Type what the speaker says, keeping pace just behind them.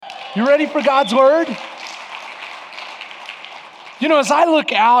You ready for God's word? You know, as I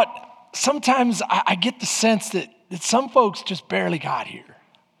look out, sometimes I get the sense that some folks just barely got here.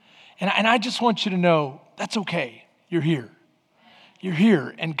 And I just want you to know, that's okay. You're here. You're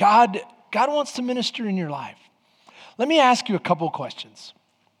here. And God wants to minister in your life. Let me ask you a couple of questions.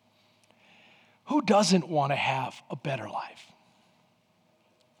 Who doesn't want to have a better life?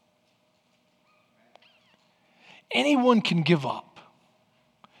 Anyone can give up,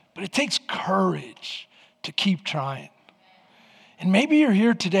 but it takes courage to keep trying. And maybe you're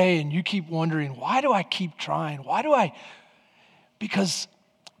here today and you keep wondering, why do I keep trying? Because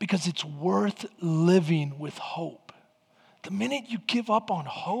it's worth living with hope. The minute you give up on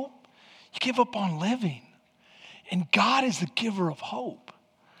hope, you give up on living. And God is the giver of hope.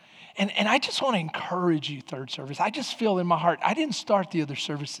 And I just want to encourage you, third service. I just feel in my heart, I didn't start the other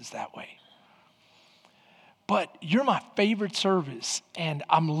services that way. But you're my favorite service, and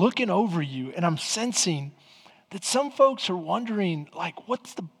I'm looking over you, and I'm sensing that some folks are wondering, like,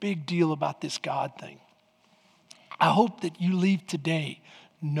 what's the big deal about this God thing? I hope that you leave today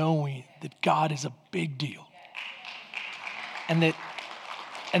knowing that God is a big deal. And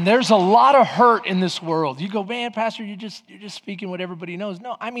there's a lot of hurt in this world. You go, man, Pastor, you're just speaking what everybody knows.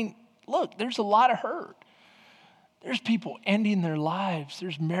 No, I mean, look, there's a lot of hurt. There's people ending their lives.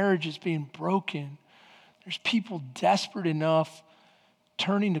 There's marriages being broken. There's people desperate enough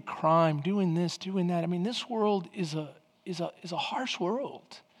turning to crime, doing this, doing that. I mean, this world is a harsh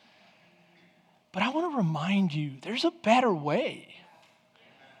world. But I want to remind you, there's a better way.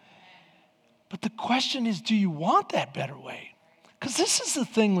 But the question is, do you want that better way? Because this is the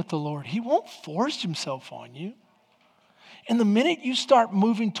thing with the Lord. He won't force himself on you. And the minute you start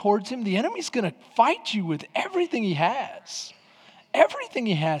moving towards him, the enemy's going to fight you with everything he has. Everything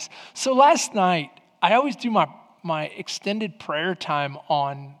he has. So last night, I always do my extended prayer time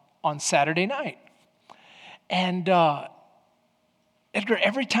on Saturday night. And Edgar,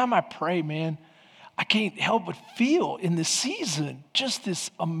 every time I pray, man, I can't help but feel in this season just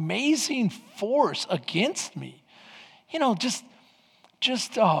this amazing force against me. You know, just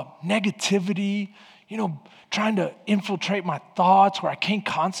negativity, you know, trying to infiltrate my thoughts where I can't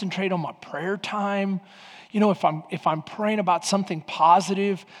concentrate on my prayer time. You know, if I'm praying about something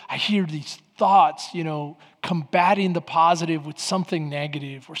positive, I hear these thoughts, you know, combating the positive with something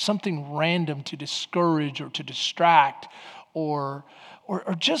negative or something random to discourage or to distract or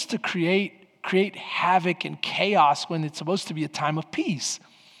just to create havoc and chaos when it's supposed to be a time of peace.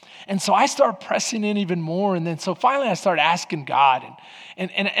 And so I start pressing in even more. And then so finally I start asking God.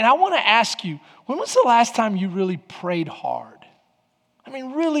 And I want to ask you, when was the last time you really prayed hard? I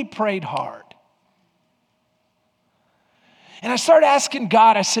mean, really prayed hard. And I started asking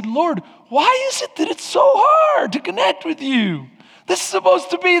God, I said, Lord, why is it that it's so hard to connect with you? This is supposed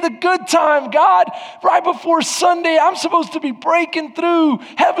to be the good time, God. Right before Sunday, I'm supposed to be breaking through.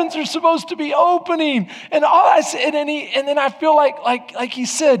 Heavens are supposed to be opening. And all I said, and then I feel like he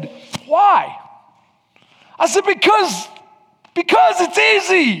said, why? I said, because it's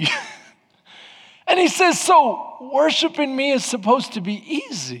easy. And he says, so worshiping me is supposed to be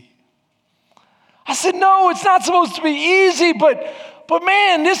easy. I said, no, it's not supposed to be easy, but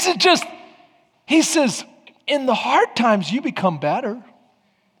man, this is just, he says, in the hard times, you become better.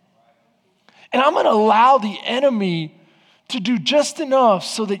 And I'm going to allow the enemy to do just enough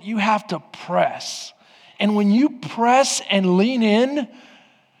so that you have to press. And when you press and lean in,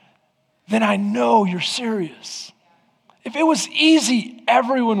 then I know you're serious. If it was easy,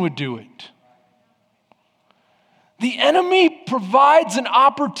 everyone would do it. The enemy provides an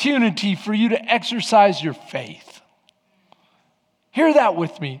opportunity for you to exercise your faith. Hear that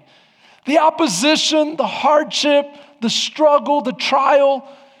with me. The opposition, the hardship, the struggle, the trial,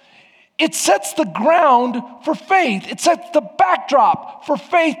 it sets the ground for faith. It sets the backdrop for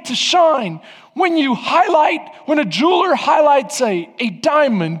faith to shine. When a jeweler highlights a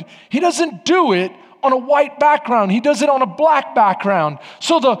diamond, he doesn't do it on a white background. He does it on a black background.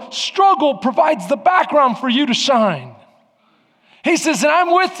 So the struggle provides the background for you to shine. He says, and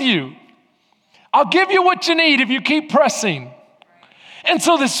I'm with you. I'll give you what you need if you keep pressing. And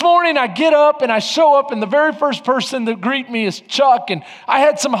so this morning I get up and I show up, and the very first person that greet me is Chuck. And I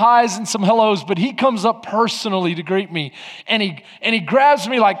had some highs and some hellos, but he comes up personally to greet me. And he grabs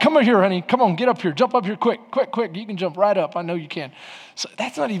me like, come over here, honey. Come on, get up here. Jump up here quick. You can jump right up. I know you can. So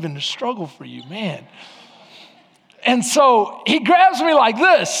that's not even a struggle for you, man. And so he grabs me like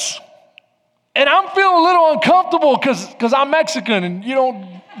this. And I'm feeling a little uncomfortable because I'm Mexican and you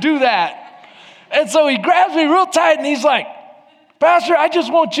don't do that. And so he grabs me real tight and he's like, Pastor, I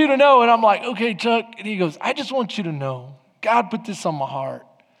just want you to know. And I'm like, okay, Chuck. And he goes, I just want you to know, God put this on my heart.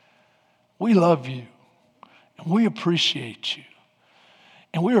 we love you and we appreciate you.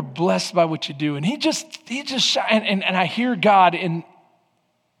 And we are blessed by what you do. And he just and I hear God in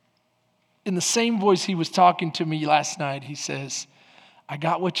the same voice he was talking to me last night. He says, I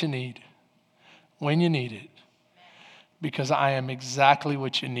got what you need when you need it, because I am exactly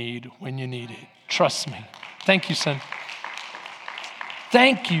what you need when you need it. Trust me. Thank you, son.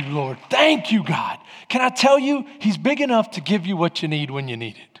 Thank you, Lord. Thank you, God. Can I tell you, he's big enough to give you what you need when you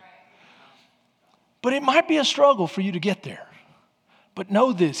need it. But it might be a struggle for you to get there. But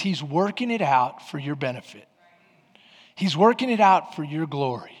know this, he's working it out for your benefit. He's working it out for your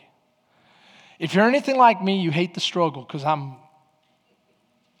glory. If you're anything like me, you hate the struggle because I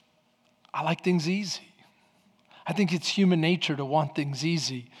like things easy. I think it's human nature to want things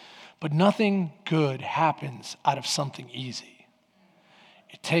easy, but nothing good happens out of something easy.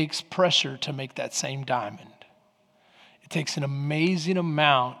 It takes pressure to make that same diamond. It takes an amazing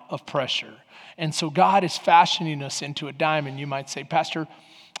amount of pressure. And so God is fashioning us into a diamond. You might say, Pastor,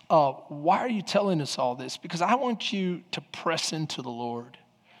 why are you telling us all this? Because I want you to press into the Lord.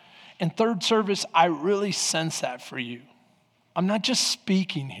 In third service, I really sense that for you. I'm not just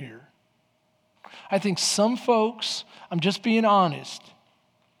speaking here. I think some folks, I'm just being honest,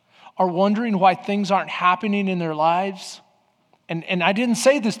 are wondering why things aren't happening in their lives. And I didn't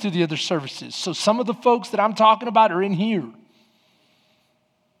say this to the other services. So some of the folks that I'm talking about are in here.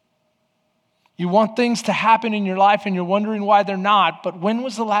 You want things to happen in your life and you're wondering why they're not, but when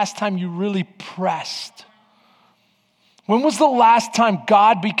was the last time you really pressed? When was the last time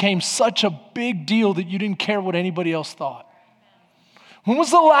God became such a big deal that you didn't care what anybody else thought? When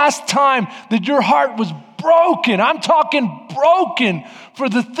was the last time that your heart was broken? I'm talking broken for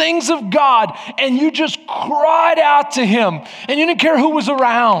the things of God, and you just cried out to him and you didn't care who was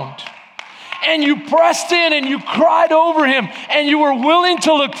around. And you pressed in and you cried over him and you were willing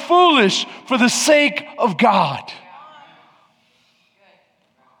to look foolish for the sake of God.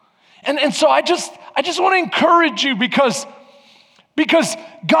 And so I just want to encourage you because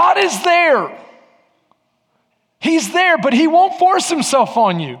God is there. He's there, but he won't force himself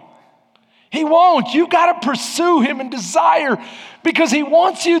on you. He won't. You got to pursue him and desire, because he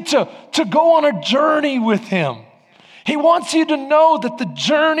wants you to go on a journey with him. He wants you to know that the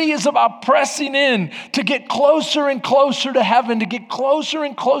journey is about pressing in to get closer and closer to heaven, to get closer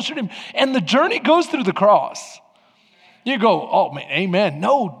and closer to him. And the journey goes through the cross. You go, oh man, amen.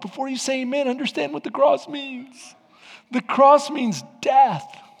 No, before you say amen, understand what the cross means. The cross means death.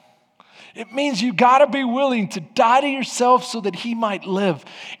 It means you got to be willing to die to yourself so that he might live.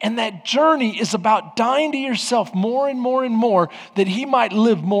 And that journey is about dying to yourself more and more and more that he might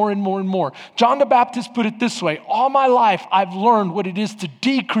live more and more and more. John the Baptist put it this way: all my life I've learned what it is to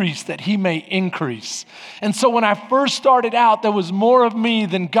decrease that he may increase. And so when I first started out, there was more of me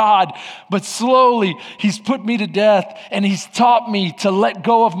than God, but slowly he's put me to death and he's taught me to let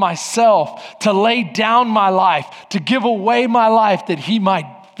go of myself, to lay down my life, to give away my life that he might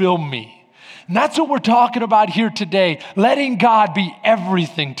fill me. And that's what we're talking about here today, letting God be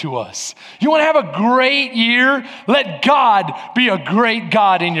everything to us. You want to have a great year? Let God be a great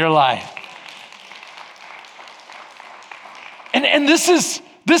God in your life. And this is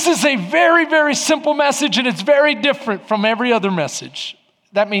a very, very simple message, and it's very different from every other message.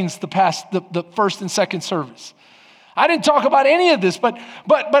 That means the first and second service. I didn't talk about any of this, but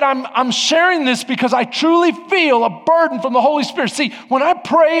I'm sharing this because I truly feel a burden from the Holy Spirit. See, when I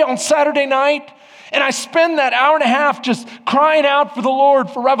pray on Saturday night and I spend that hour and a half just crying out for the Lord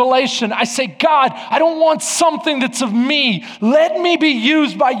for revelation, I say, God, I don't want something that's of me. Let me be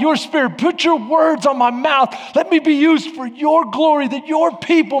used by your Spirit. Put your words on my mouth. Let me be used for your glory, that your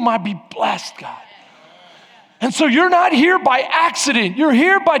people might be blessed, God. And so you're not here by accident. You're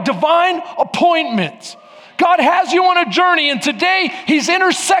here by divine appointment. God has you on a journey, and today he's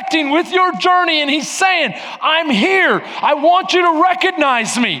intersecting with your journey and he's saying, I'm here. I want you to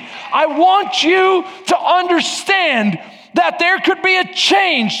recognize me. I want you to understand that there could be a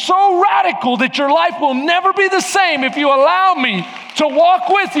change so radical that your life will never be the same if you allow me to walk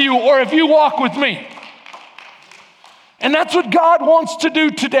with you or if you walk with me. And that's what God wants to do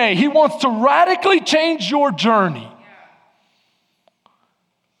today. He wants to radically change your journey.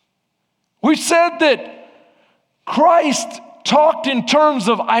 We said that Christ talked in terms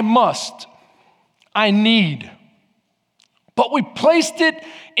of I must, I need. But we placed it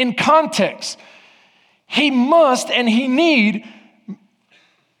in context. He must and he need.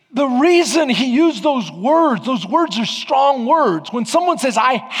 The reason he used those words are strong words. When someone says,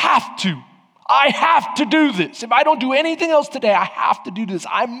 I have to do this. If I don't do anything else today, I have to do this.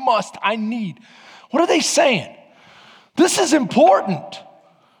 I must, I need. What are they saying? This is important.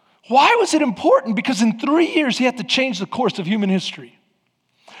 Why was it important? Because in 3 years, he had to change the course of human history.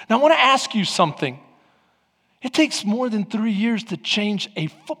 Now, I want to ask you something. It takes more than 3 years to change a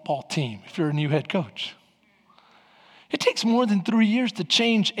football team if you're a new head coach. It takes more than 3 years to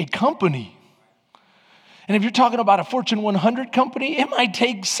change a company. And if you're talking about a Fortune 100 company, it might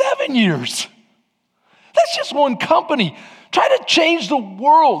take 7 years. That's just one company. Try to change the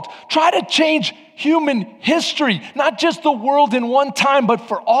world. Try to change human history, not just the world in one time, but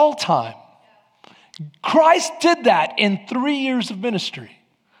for all time. Christ did that in 3 years of ministry.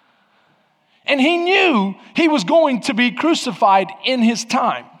 And he knew he was going to be crucified in his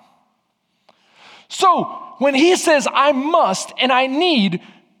time. So when he says, I must and I need,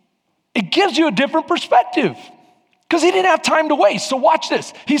 it gives you a different perspective. Because he didn't have time to waste. So watch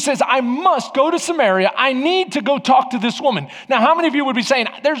this. He says, I must go to Samaria. I need to go talk to this woman. Now, how many of you would be saying,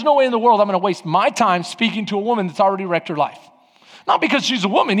 there's no way in the world I'm going to waste my time speaking to a woman that's already wrecked her life? Not because she's a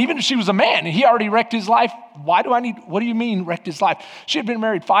woman, even if she was a man, and he already wrecked his life. What do you mean wrecked his life? She had been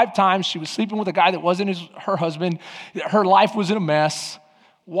married 5 times. She was sleeping with a guy that wasn't her husband. Her life was in a mess.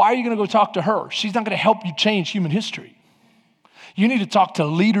 Why are you going to go talk to her? She's not going to help you change human history. You need to talk to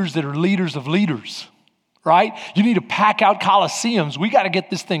leaders that are leaders of leaders, right? You need to pack out coliseums. We got to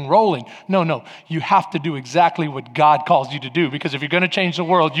get this thing rolling. No. You have to do exactly what God calls you to do, because if you're going to change the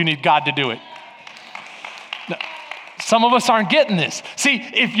world, you need God to do it. Now, some of us aren't getting this. See,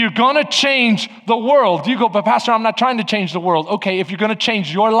 if you're going to change the world, you go, but Pastor, I'm not trying to change the world. Okay, if you're going to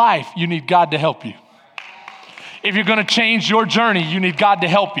change your life, you need God to help you. If you're going to change your journey, you need God to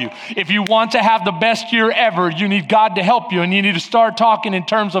help you. If you want to have the best year ever, you need God to help you. And you need to start talking in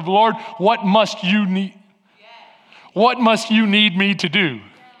terms of, Lord, what must you need? What must you need me to do?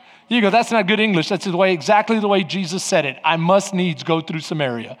 You go, that's not good English. That's exactly the way Jesus said it. I must needs go through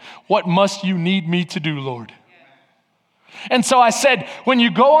Samaria. What must you need me to do, Lord? And so I said, when you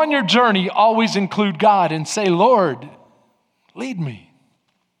go on your journey, always include God and say, Lord, lead me.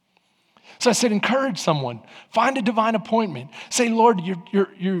 So I said, encourage someone. Find a divine appointment. Say, Lord,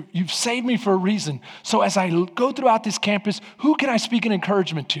 you've saved me for a reason. So as I go throughout this campus, who can I speak an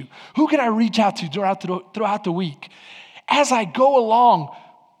encouragement to? Who can I reach out to throughout the week? As I go along,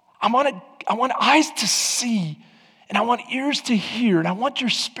 I want eyes to see, and I want ears to hear, and I want your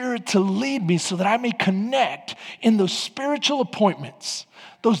Spirit to lead me so that I may connect in those spiritual appointments,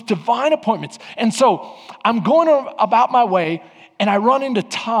 those divine appointments. And so I'm going about my way, and I run into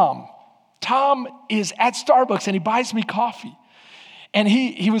Tom. Tom is at Starbucks, and he buys me coffee. And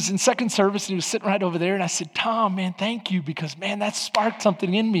he was in second service, and he was sitting right over there. And I said, Tom, man, thank you, because, man, that sparked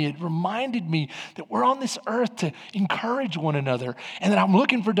something in me. It reminded me that we're on this earth to encourage one another, and that I'm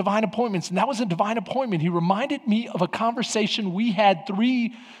looking for divine appointments. And that was a divine appointment. He reminded me of a conversation we had 2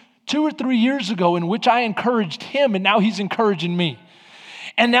 or 3 years ago in which I encouraged him, and now he's encouraging me.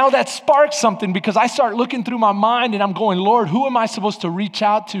 And now that sparks something, because I start looking through my mind and I'm going, Lord, who am I supposed to reach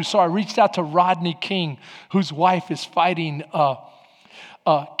out to? So I reached out to Rodney King, whose wife is fighting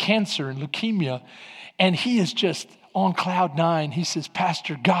cancer and leukemia. And he is just on cloud 9. He says,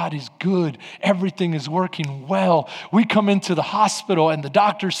 Pastor, God is good. Everything is working well. We come into the hospital and the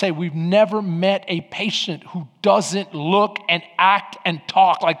doctors say we've never met a patient who doesn't look and act and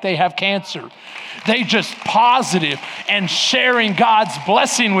talk like they have cancer. They just positive and sharing God's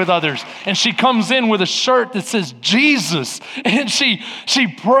blessing with others. And she comes in with a shirt that says Jesus. And she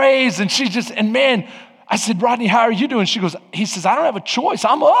prays, and and man, I said, Rodney, how are you doing? He says, I don't have a choice.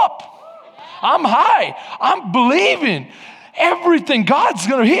 I'm up. I'm high. I'm believing everything. God's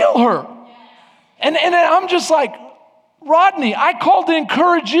going to heal her. And I'm just like, Rodney, I called to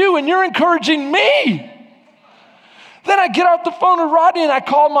encourage you, and you're encouraging me. Then I get off the phone with Rodney, and I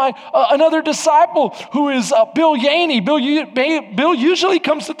call my another disciple who is Bill Yaney. Bill usually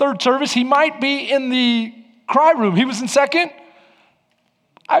comes to third service. He might be in the cry room. He was in second.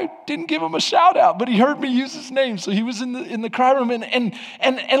 I didn't give him a shout out, but he heard me use his name, so he was in the cry room. And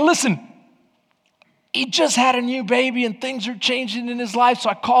listen, he just had a new baby, and things are changing in his life. So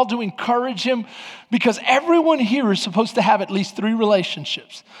I called to encourage him, because everyone here is supposed to have at least 3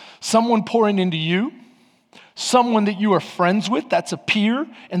 relationships: someone pouring into you, someone that you are friends with, that's a peer,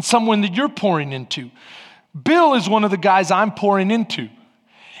 and someone that you're pouring into. Bill is one of the guys I'm pouring into.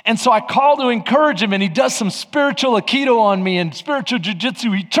 And so I call to encourage him, and he does some spiritual Aikido on me and spiritual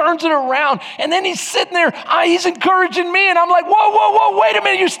jiu-jitsu. He turns it around, and then he's sitting there. He's encouraging me, and I'm like, whoa, wait a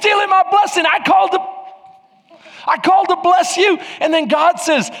minute. You're stealing my blessing. I called to bless you. And then God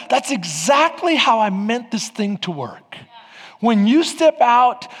says, that's exactly how I meant this thing to work. When you step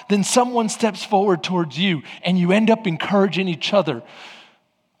out, then someone steps forward towards you, and you end up encouraging each other.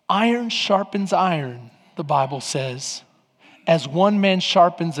 Iron sharpens iron, the Bible says. as one man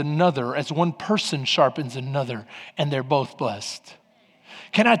sharpens another, as one person sharpens another, and they're both blessed.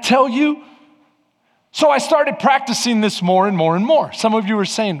 Can I tell you? So I started practicing this more and more and more. Some of you are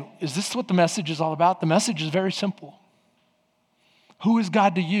saying, is this what the message is all about? The message is very simple. Who is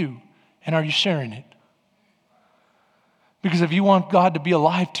God to you, and are you sharing it? Because if you want God to be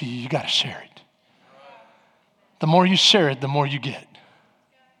alive to you, you got to share it. The more you share it, the more you get.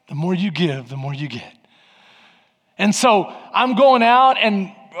 The more you give, the more you get. And so I'm going out,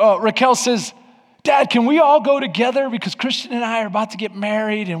 and Raquel says, Dad, can we all go together? Because Christian and I are about to get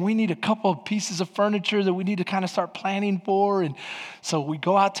married, and we need a couple of pieces of furniture that we need to kind of start planning for. And so we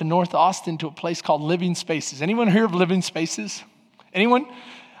go out to North Austin to a place called Living Spaces. Anyone hear of Living Spaces? Anyone?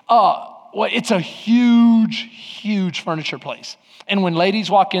 Well, it's a huge, huge furniture place. And when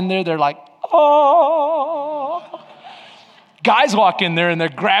ladies walk in there, they're like, oh. Guys walk in there and they're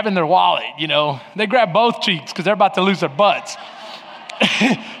grabbing their wallet, you know. They grab both cheeks because they're about to lose their butts.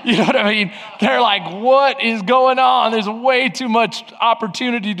 You know what I mean? They're like, what is going on? There's way too much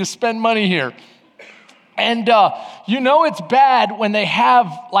opportunity to spend money here. And you know it's bad when they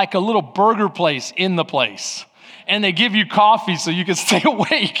have like a little burger place in the place. And they give you coffee so you can stay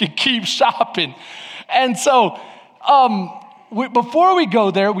awake and keep shopping. And so before we go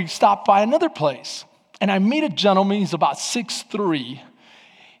there, we stop by another place. And I meet a gentleman, he's about 6'3".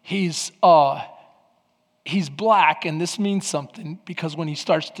 He's black, and this means something because when he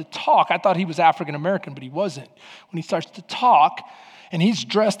starts to talk, I thought he was African American, but he wasn't. When he starts to talk, and he's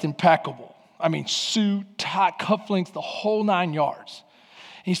dressed impeccable. I mean, suit, tie, cufflinks, the whole 9 yards.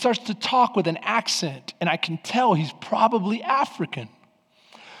 And he starts to talk with an accent, and I can tell he's probably African.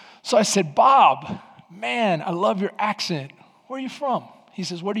 So I said, Bob, man, I love your accent. Where are you from? He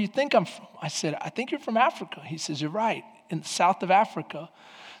says, where do you think I'm from? I said, I think you're from Africa. He says, you're right. In the south of Africa,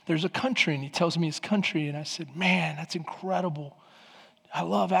 there's a country, and he tells me his country, and I said, man, that's incredible. I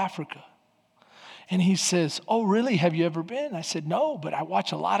love Africa. And he says, oh, really? Have you ever been? I said, no, but I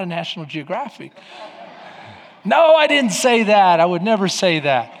watch a lot of National Geographic. No, I didn't say that. I would never say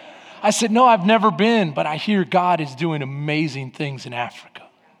that. I said, no, I've never been, but I hear God is doing amazing things in Africa.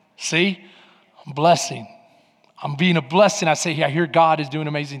 See? I'm blessing. I'm being a blessing. I say, I hear God is doing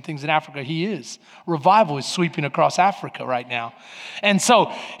amazing things in Africa. He is. Revival is sweeping across Africa right now. And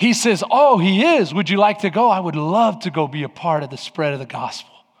so he says, oh, he is. Would you like to go? I would love to go be a part of the spread of the gospel.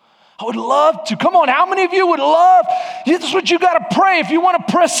 I would love to. Come on, how many of you would love? This is what you got to pray. If you want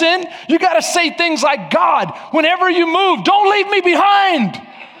to press in, you got to say things like, God, whenever you move, don't leave me behind.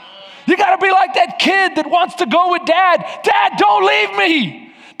 You got to be like that kid that wants to go with dad. Dad, don't leave me.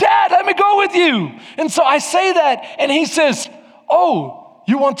 Dad, let me go with you. And so I say that, and he says, oh,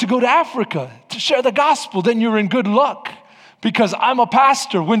 you want to go to Africa to share the gospel? Then you're in good luck because I'm a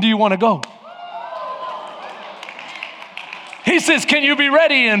pastor. When do you want to go? He says, can you be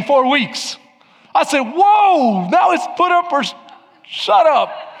ready in 4 weeks? I said, whoa, now it's put up or shut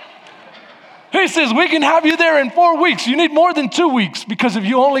up. He says, we can have you there in 4 weeks. You need more than 2 weeks because if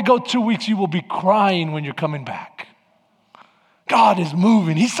you only go 2 weeks, you will be crying when you're coming back. God is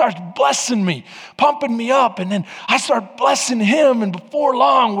moving. He starts blessing me, pumping me up, and then I start blessing him, and before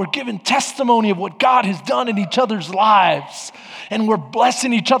long, we're giving testimony of what God has done in each other's lives, and we're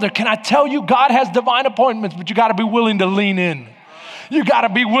blessing each other. Can I tell you, God has divine appointments, but you got to be willing to lean in. You got to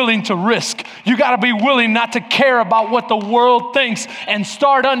be willing to risk. You got to be willing not to care about what the world thinks and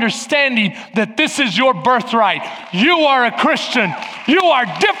start understanding that this is your birthright. You are a Christian. You are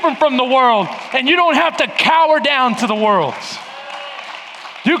different from the world, and you don't have to cower down to the world.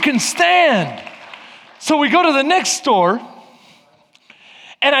 You can stand. So we go to the next store,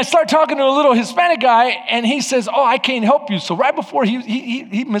 and I start talking to a little Hispanic guy, and he says, oh, I can't help you. So right before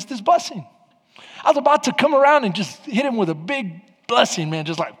he missed his blessing. I was about to come around and just hit him with a big blessing, man,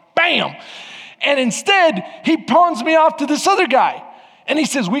 just like bam. And instead, he pawns me off to this other guy. And he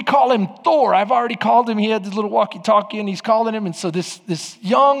says, we call him Thor. I've already called him. He had this little walkie-talkie, and he's calling him. And so this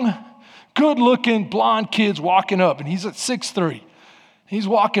young, good-looking, blonde kid's walking up, and he's at 6'3". He's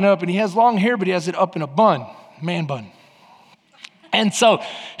walking up, and he has long hair, but he has it up in a bun, man bun. And so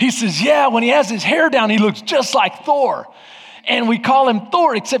he says, yeah, when he has his hair down, he looks just like Thor. And we call him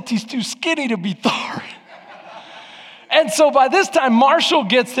Thor, except he's too skinny to be Thor. And so by this time, Marshall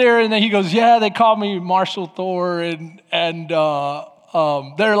gets there, and then he goes, yeah, they call me Marshall Thor, and we're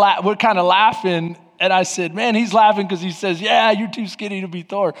kind of laughing. And I said, man, he's laughing because he says, yeah, you're too skinny to be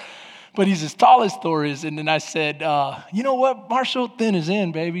Thor. But he's as tall as Thor is. And then I said, you know what, Marshall, thin is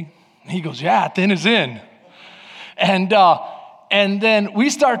in, baby. And he goes, yeah, thin is in. And then we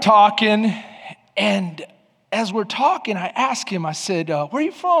start talking, and as we're talking, I ask him, I said, where are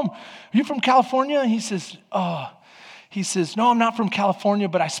you from? Are you from California? And he says, He says, no, I'm not from California,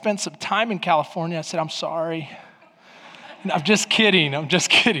 but I spent some time in California. I said, I'm sorry. And I'm just kidding.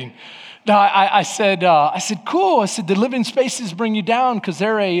 No, I said, cool. I said, did Living Spaces bring you down because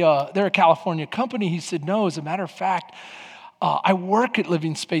they're a California company? He said, no, as a matter of fact, I work at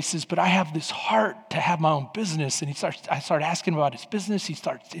Living Spaces, but I have this heart to have my own business. And I started asking about his business. He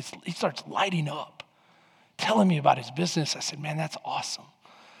starts lighting up, telling me about his business. I said, man, that's awesome.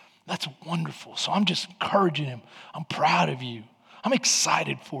 That's wonderful. So I'm just encouraging him. I'm proud of you. I'm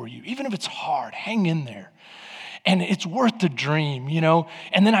excited for you. Even if it's hard, hang in there. And it's worth the dream, you know.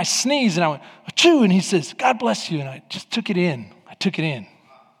 And then I sneezed and I went, achoo, and he says, God bless you. And I just took it in.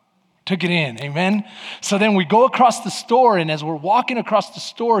 Amen. So then we go across the store, and as we're walking across the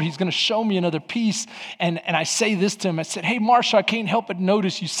store, he's going to show me another piece. And I say this to him. I said, hey, Marshall, I can't help but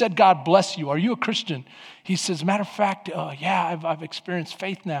notice you said God bless you. Are you a Christian? He says, matter of fact, yeah, I've experienced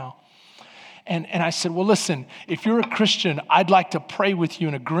faith now. And I said, well, listen, if you're a Christian, I'd like to pray with you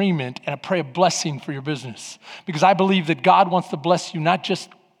in agreement and pray a blessing for your business. Because I believe that God wants to bless you, not just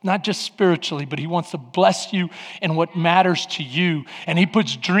spiritually, but he wants to bless you in what matters to you. And he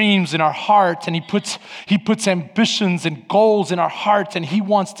puts dreams in our hearts, and he puts ambitions and goals in our hearts, and he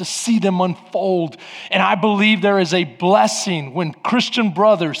wants to see them unfold. And I believe there is a blessing when Christian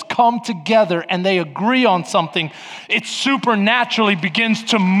brothers come together and they agree on something. It supernaturally begins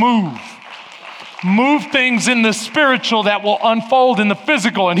to move things in the spiritual that will unfold in the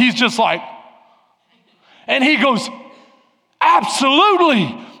physical. And he's just like, and he goes,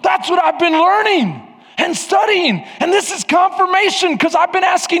 absolutely. That's what I've been learning and studying. And this is confirmation because I've been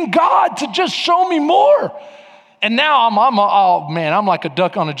asking God to just show me more. And now I'm like a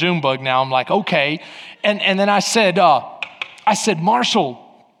duck on a June bug now. I'm like, okay. And then I said, Marshall,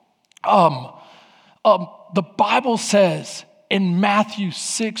 the Bible says in Matthew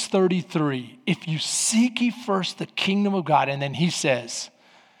 6:33, if you seek ye first the kingdom of God, and then he says,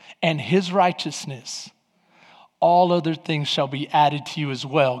 and his righteousness, all other things shall be added to you as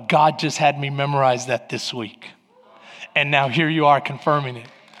well. God just had me memorize that this week. And now here you are confirming it.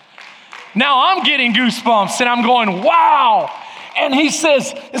 Now I'm getting goosebumps and I'm going, wow. And he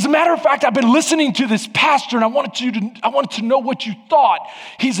says, as a matter of fact, I've been listening to this pastor and I wanted to know what you thought.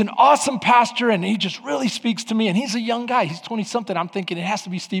 He's an awesome pastor and he just really speaks to me. And he's a young guy. He's 20 something. I'm thinking it has to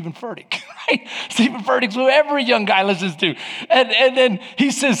be Stephen Furtick, right? Stephen Furtick's who every young guy listens to. And then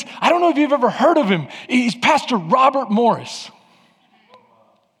he says, I don't know if you've ever heard of him. He's Pastor Robert Morris.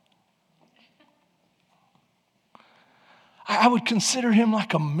 I would consider him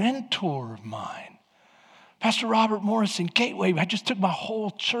like a mentor of mine. Pastor Robert Morris in Gateway, I just took my whole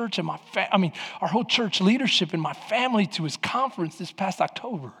church and our whole church leadership and my family to his conference this past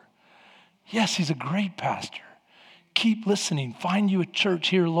October. Yes, he's a great pastor. Keep listening. Find you a church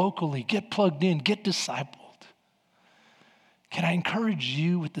here locally. Get plugged in. Get discipled. Can I encourage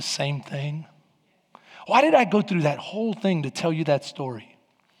you with the same thing? Why did I go through that whole thing to tell you that story?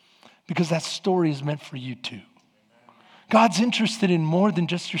 Because that story is meant for you too. God's interested in more than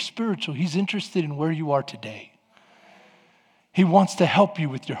just your spiritual. He's interested in where you are today. He wants to help you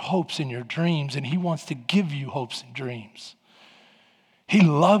with your hopes and your dreams, and he wants to give you hopes and dreams. He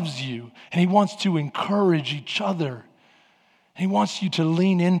loves you, and he wants to encourage each other. He wants you to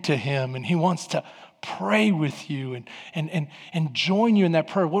lean into him, and he wants to pray with you and join you in that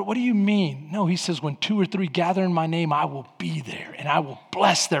prayer. What do you mean? No, he says, when 2 or 3 gather in my name, I will be there, and I will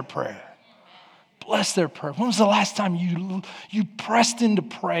bless their prayer. Bless their prayer. When was the last time you pressed in to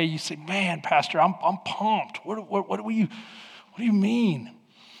pray? You say, man, Pastor, I'm pumped. What do you mean?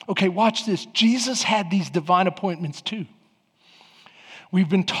 Okay, watch this. Jesus had these divine appointments too. We've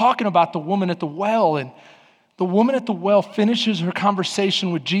been talking about the woman at the well, and the woman at the well finishes her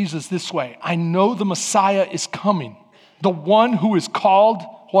conversation with Jesus this way. I know the Messiah is coming. The one who is called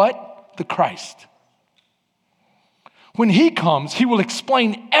what? The Christ. When he comes, he will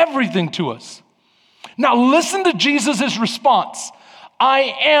explain everything to us. Now listen to Jesus' response.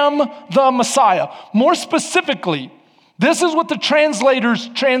 I am the Messiah. More specifically, this is what the translators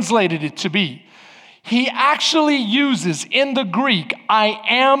translated it to be. He actually uses in the Greek, I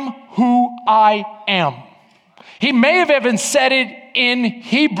am who I am. He may have even said it in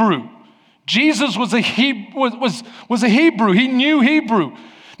Hebrew. Jesus was a Hebrew. He knew Hebrew.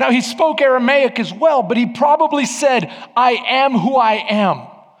 Now he spoke Aramaic as well, but he probably said, I am who I am.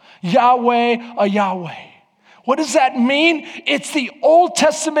 Yahweh, a Yahweh. What does that mean? It's the Old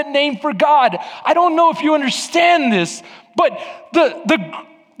Testament name for God. I don't know if you understand this, but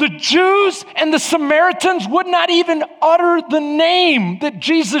the Jews and the Samaritans would not even utter the name that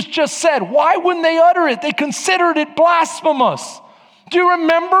Jesus just said. Why wouldn't they utter it? They considered it blasphemous. Do you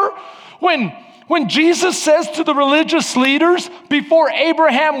remember when When Jesus says to the religious leaders, before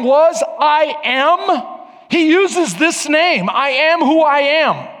Abraham was, I am, he uses this name, I am who I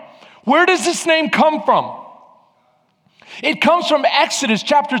am. Where does this name come from? It comes from Exodus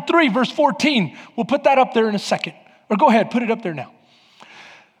chapter 3, verse 14. We'll put that up there in a second. Or go ahead, put it up there now.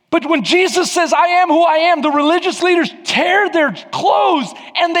 But when Jesus says, I am who I am, the religious leaders tear their clothes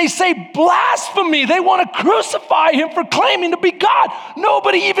and they say blasphemy. They want to crucify him for claiming to be God.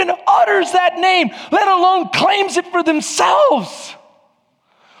 Nobody even utters that name, let alone claims it for themselves.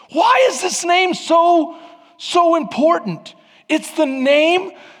 Why is this name so important? It's the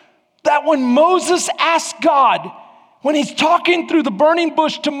name that when Moses asked God, when he's talking through the burning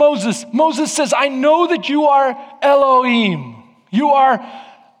bush to Moses, Moses says, I know that you are Elohim. You are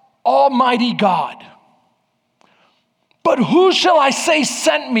Almighty God. But who shall I say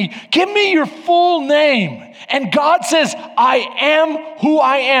sent me? Give me your full name. And God says, I am who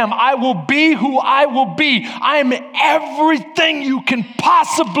I am. I will be who I will be. I am everything you can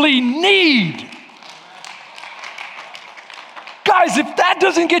possibly need. Guys, if that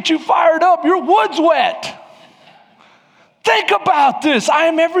doesn't get you fired up, your wood's wet. Think about this. I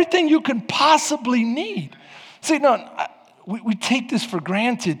am everything you can possibly need. See, we take this for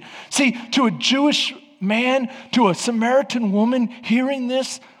granted. See, to a Jewish man, to a Samaritan woman hearing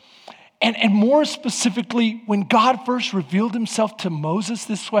this, and more specifically, when God first revealed himself to Moses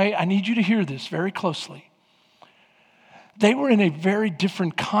this way, I need you to hear this very closely. They were in a very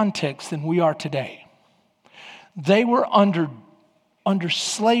different context than we are today. They were under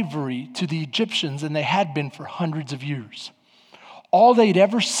slavery to the Egyptians, and they had been for hundreds of years. All they'd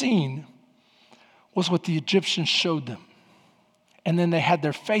ever seen was what the Egyptians showed them. And then they had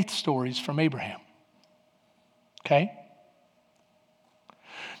their faith stories from Abraham. Okay?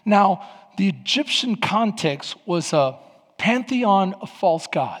 Now, the Egyptian context was a pantheon of false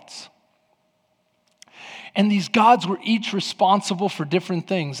gods. And these gods were each responsible for different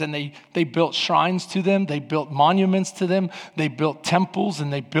things. And they built shrines to them. They built monuments to them. They built temples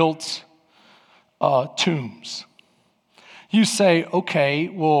and they built tombs. You say, okay,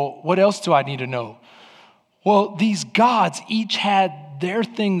 well, what else do I need to know? Well, these gods each had their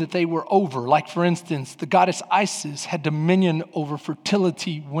thing that they were over. Like, for instance, the goddess Isis had dominion over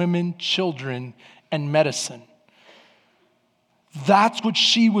fertility, women, children, and medicine. That's what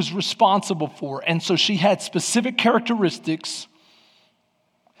she was responsible for. And so she had specific characteristics,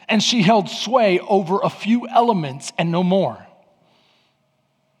 and she held sway over a few elements and no more.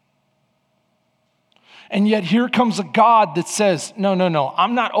 And yet here comes a God that says, no,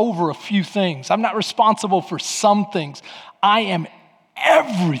 I'm not over a few things. I'm not responsible for some things. I am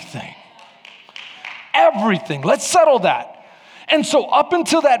everything. Everything. Let's settle that. And so up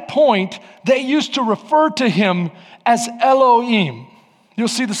until that point, they used to refer to him as Elohim. You'll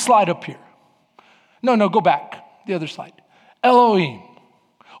see the slide up here. No, go back. The other slide. Elohim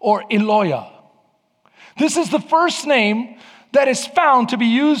or Eloah. This is the first name that is found to be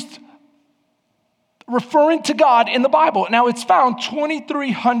used referring to God in the Bible. Now, it's found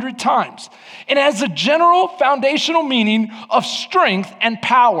 2,300 times. It has a general foundational meaning of strength and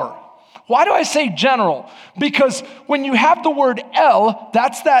power. Why do I say general? Because when you have the word El,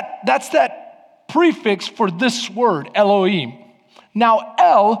 that's that prefix for this word, Elohim. Now,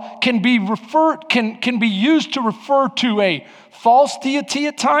 El can be used to refer to a false deity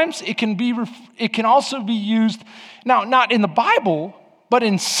at times. It can also be used, now not in the Bible, but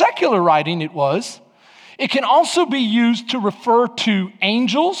in secular writing it was. It can also be used to refer to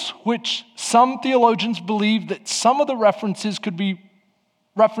angels, which some theologians believe that some of the references could be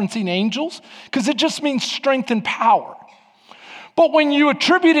referencing angels, because it just means strength and power. But when you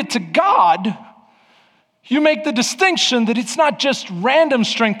attribute it to God, you make the distinction that it's not just random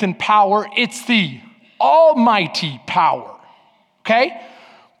strength and power, it's the almighty power, okay?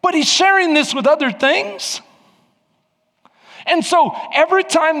 But he's sharing this with other things. And so every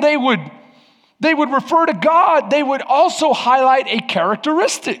time they would refer to God, they would also highlight a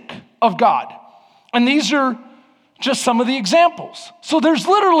characteristic of God. And these are just some of the examples. So there's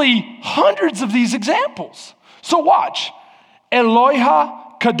literally hundreds of these examples. So watch.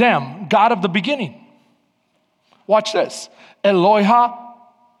 Eloha Kadem, God of the beginning. Watch this. Eloha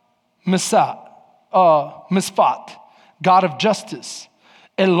Misfat, God of justice.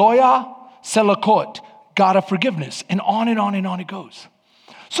 Eloha Selakot, God of forgiveness. And on it goes.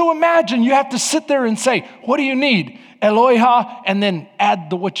 So imagine you have to sit there and say, what do you need? Eloha, and then add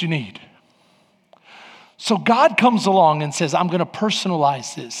the what you need. So God comes along and says, I'm going to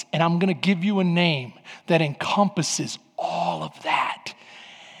personalize this, and I'm going to give you a name that encompasses all of that.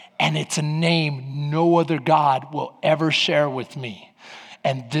 And it's a name no other God will ever share with me.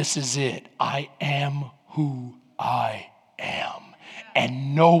 And this is it. I am who I am.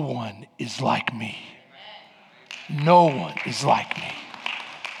 And no one is like me. No one is like me.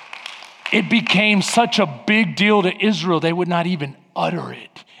 It became such a big deal to Israel, they would not even utter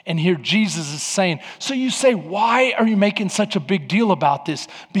it. And here Jesus is saying, so you say, why are you making such a big deal about this?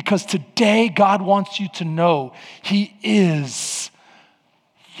 Because today God wants you to know he is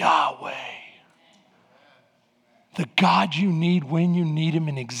Yahweh. The God you need when you need him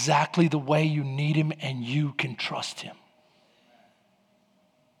in exactly the way you need him, and you can trust him.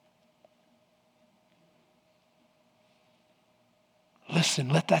 Listen,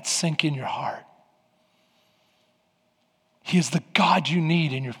 let that sink in your heart. He is the God you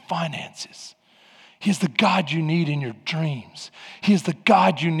need in your finances. He is the God you need in your dreams. He is the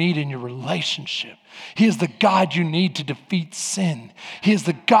God you need in your relationship. He is the God you need to defeat sin. He is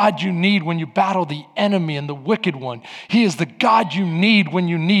the God you need when you battle the enemy and the wicked one. He is the God you need when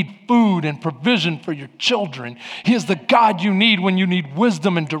you need food and provision for your children. He is the God you need when you need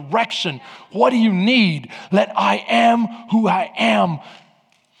wisdom and direction. What do you need? Let I am who I am.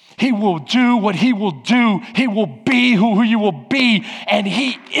 He will do what he will do. He will be who you will be. And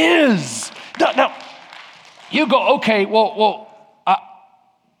he is. Now, you go, okay,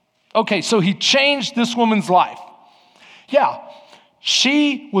 okay, so he changed this woman's life. Yeah,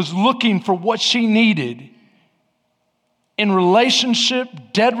 she was looking for what she needed in relationship,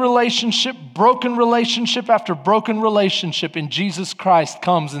 dead relationship, broken relationship after broken relationship. And Jesus Christ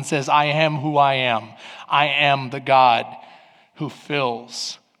comes and says, I am who I am. I am the God who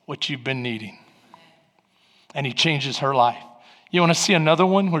fills what you've been needing. And he changes her life. You want to see another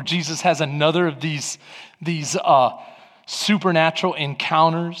one where Jesus has another of these supernatural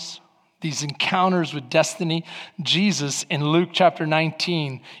encounters, these encounters with destiny? Jesus, in Luke chapter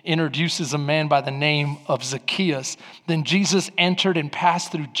 19, introduces a man by the name of Zacchaeus. Then Jesus entered and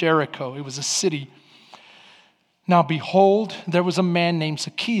passed through Jericho. It was a city. Now behold, there was a man named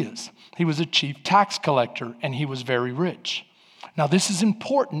Zacchaeus. He was a chief tax collector, and he was very rich. Now this is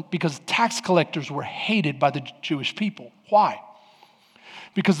important because tax collectors were hated by the Jewish people. Why?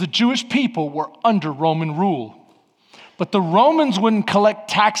 Because the Jewish people were under Roman rule. But the Romans wouldn't collect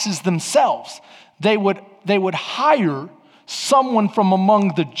taxes themselves. They would hire someone from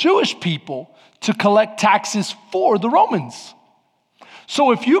among the Jewish people to collect taxes for the Romans.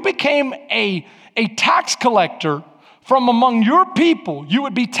 So if you became a tax collector from among your people, you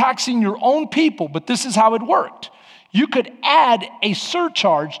would be taxing your own people. But this is how it worked. You could add a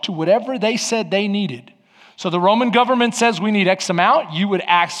surcharge to whatever they said they needed. So the Roman government says we need X amount, you would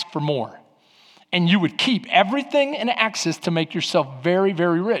ask for more. And you would keep everything in access to make yourself very,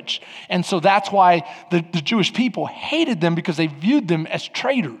 very rich. And so that's why the Jewish people hated them, because they viewed them as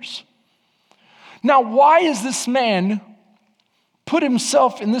traitors. Now, why is this man put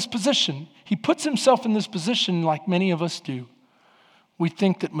himself in this position? He puts himself in this position like many of us do. We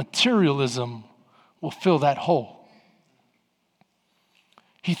think that materialism will fill that hole.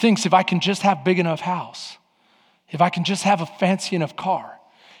 He thinks, if I can just have big enough house, if I can just have a fancy enough car,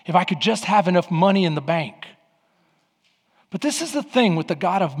 if I could just have enough money in the bank. But this is the thing with the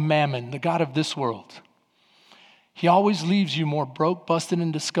God of mammon, the God of this world. He always leaves you more broke, busted,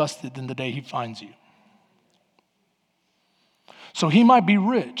 and disgusted than the day he finds you. So he might be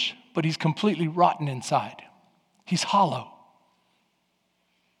rich, but he's completely rotten inside. He's hollow.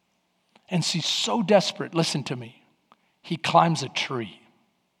 And he's so desperate, listen to me, he climbs a tree.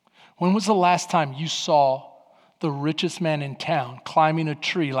 When was the last time you saw the richest man in town climbing a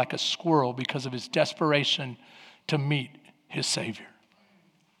tree like a squirrel because of his desperation to meet his Savior?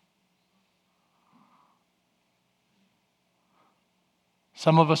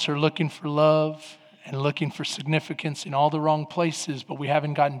 Some of us are looking for love and looking for significance in all the wrong places, but we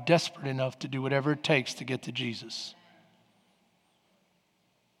haven't gotten desperate enough to do whatever it takes to get to Jesus.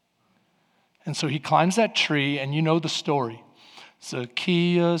 And so he climbs that tree, and you know the story.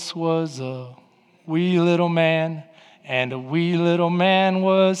 Zacchaeus was a wee little man, and a wee little man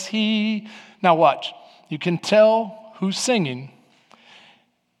was he. Now watch. You can tell who's singing.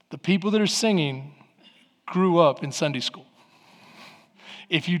 The people that are singing grew up in Sunday school.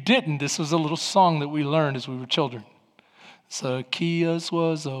 If you didn't, this was a little song that we learned as we were children. Zacchaeus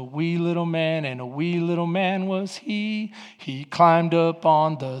was a wee little man, and a wee little man was he. He climbed up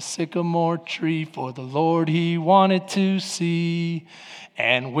on the sycamore tree, for the Lord he wanted to see.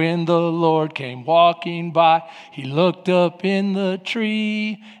 And when the Lord came walking by, he looked up in the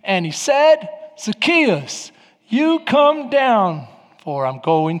tree, and he said, Zacchaeus, you come down, for I'm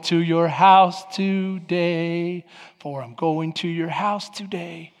going to your house today. For I'm going to your house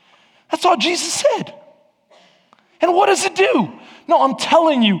today. That's all Jesus said. And what does it do? No, I'm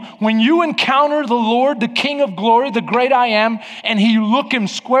telling you, when you encounter the Lord, the King of glory, the great I am, and you look him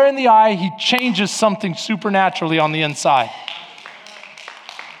square in the eye, he changes something supernaturally on the inside.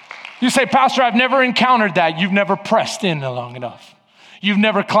 You say, Pastor, I've never encountered that. You've never pressed in long enough. You've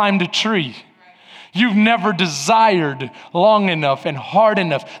never climbed a tree. You've never desired long enough and hard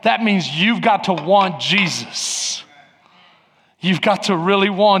enough. That means you've got to want Jesus. You've got to really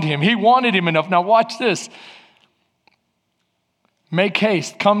want him. He wanted him enough. Now watch this. Make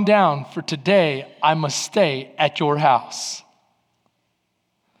haste, come down, for today I must stay at your house.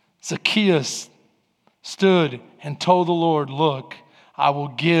 Zacchaeus stood and told the Lord, look, I will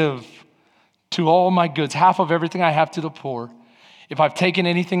give to all my goods, half of everything I have to the poor. If I've taken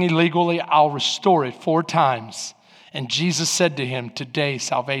anything illegally, I'll restore it 4 times. And Jesus said to him, today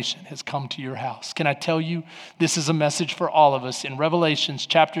salvation has come to your house. Can I tell you, this is a message for all of us. In Revelations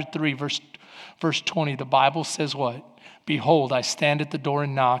chapter 3, verse 20, the Bible says what? Behold, I stand at the door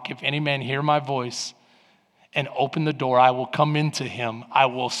and knock. If any man hear my voice and open the door, I will come into him. I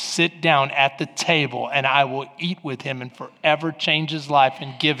will sit down at the table and I will eat with him and forever change his life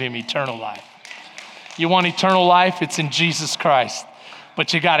and give him eternal life. You want eternal life? It's in Jesus Christ.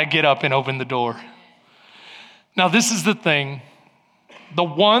 But you got to get up and open the door. Now, this is the thing. The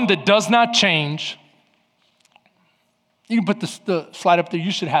one that does not change, you can put the slide up there.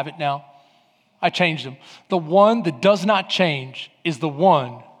 You should have it now. I changed them. The one that does not change is the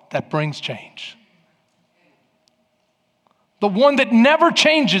one that brings change. The one that never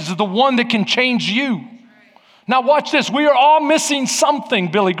changes is the one that can change you. Now watch this. We are all missing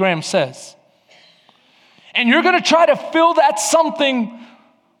something, Billy Graham says. And you're going to try to fill that something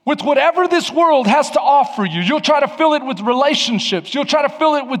with whatever this world has to offer you. You'll try to fill it with relationships. You'll try to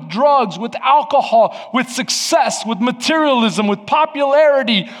fill it with drugs, with alcohol, with success, with materialism, with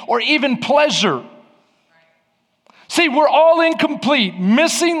popularity, or even pleasure. See, we're all incomplete,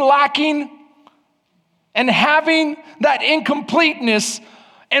 missing, lacking, and having that incompleteness,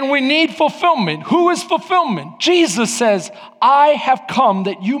 and we need fulfillment. Who is fulfillment? Jesus says, I have come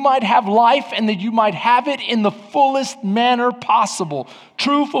that you might have life and that you might have it in the fullest manner possible.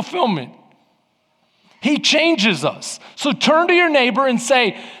 True fulfillment. He changes us. So turn to your neighbor and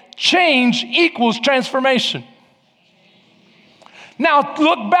say, change equals transformation. Now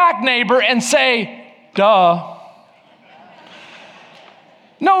look back, neighbor, and say, duh.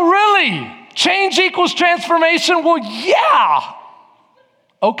 No, really. Change equals transformation? Well, yeah.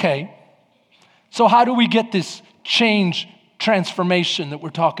 Okay, so how do we get this change, transformation that we're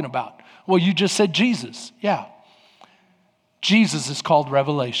talking about? Well, you just said Jesus. Yeah. Jesus is called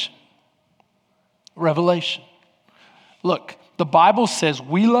revelation. Revelation. Look, the Bible says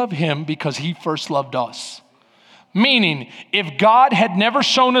we love him because he first loved us. Meaning, if God had never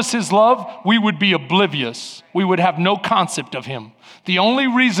shown us his love, we would be oblivious. We would have no concept of him. The only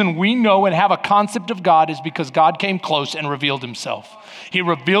reason we know and have a concept of God is because God came close and revealed himself. He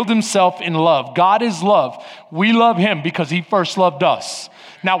revealed himself in love. God is love. We love him because he first loved us.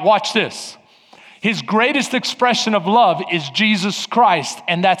 Now watch this. His greatest expression of love is Jesus Christ,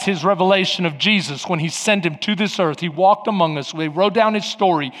 and that's his revelation of Jesus. When he sent him to this earth, he walked among us. We wrote down his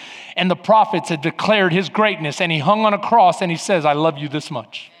story, and the prophets had declared his greatness, and he hung on a cross, and he says, I love you this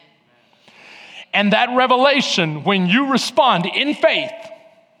much. And that revelation, when you respond in faith,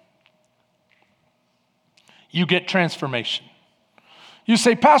 you get transformation. You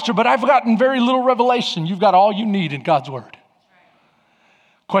say, Pastor, but I've gotten very little revelation. You've got all you need in God's word.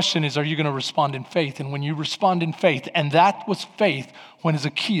 Question is, are you going to respond in faith? And when you respond in faith, and that was faith when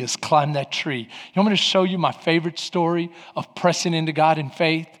Zacchaeus climbed that tree. You want me to show you my favorite story of pressing into God in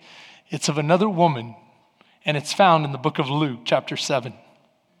faith? It's of another woman, and it's found in the book of Luke, chapter 7.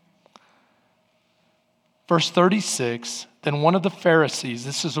 Verse 36, then one of the Pharisees,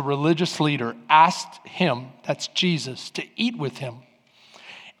 this is a religious leader, asked him, that's Jesus, to eat with him.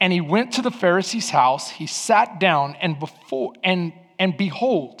 And he went to the Pharisee's house. He sat down, and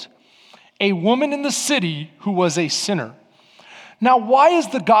behold, a woman in the city who was a sinner. Now, why is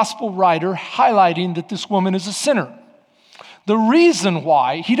the gospel writer highlighting that this woman is a sinner? The reason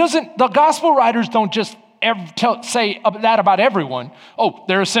why, the gospel writers don't just say that about everyone. Oh,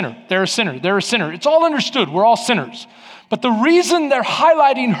 they're a sinner, they're a sinner, they're a sinner. It's all understood, we're all sinners. But the reason they're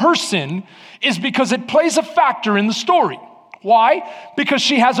highlighting her sin is because it plays a factor in the story. Why? Because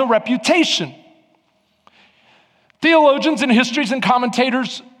she has a reputation. Theologians and history and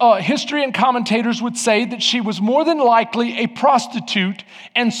commentators would say that she was more than likely a prostitute.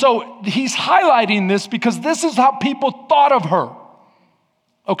 And so he's highlighting this because this is how people thought of her.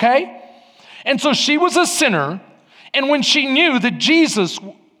 Okay? And so she was a sinner. And when she knew that Jesus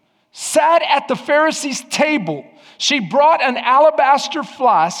sat at the Pharisees' table, she brought an alabaster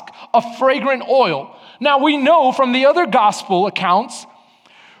flask of fragrant oil. Now we know from the other gospel accounts,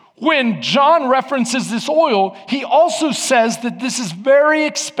 when John references this oil, he also says that this is very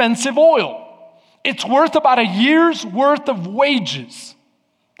expensive oil. It's worth about a year's worth of wages.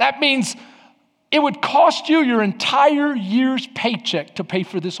 That means it would cost you your entire year's paycheck to pay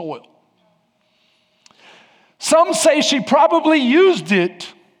for this oil. Some say she probably used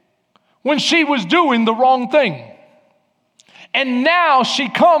it when she was doing the wrong thing. And now she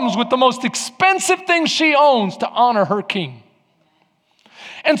comes with the most expensive thing she owns to honor her king.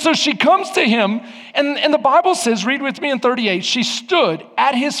 And so she comes to him, and the Bible says, read with me in 38, she stood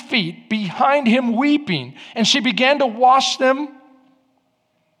at his feet behind him weeping, and she began to wash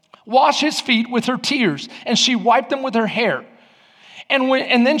his feet with her tears, and she wiped them with her hair.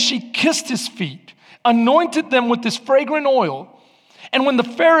 And then she kissed his feet, anointed them with this fragrant oil. And when the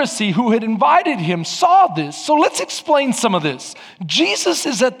Pharisee who had invited him saw this, so let's explain some of this. Jesus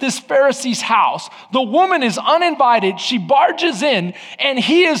is at this Pharisee's house. The woman is uninvited. She barges in, and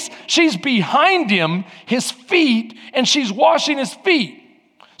she's behind him, his feet, and she's washing his feet.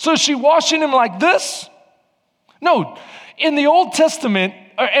 So is she washing him like this? No. In the Old Testament,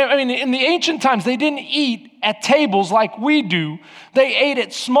 in the ancient times, they didn't eat at tables like we do. They ate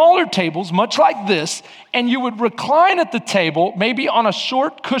at smaller tables, much like this, and you would recline at the table, maybe on a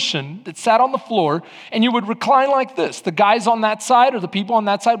short cushion that sat on the floor, and you would recline like this. The guys on that side or the people on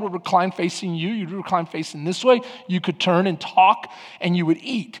that side would recline facing you. You'd recline facing this way. You could turn and talk, and you would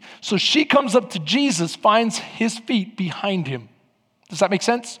eat. So she comes up to Jesus, finds his feet behind him. Does that make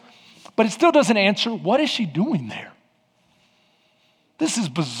sense? But it still doesn't answer, what is she doing there? This is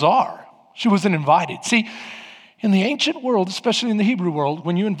bizarre. She wasn't invited. See, in the ancient world, especially in the Hebrew world,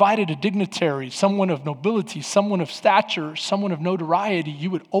 when you invited a dignitary, someone of nobility, someone of stature, someone of notoriety,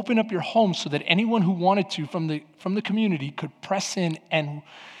 you would open up your home so that anyone who wanted to from the community could press in and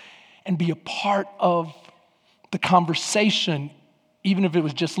be a part of the conversation, even if it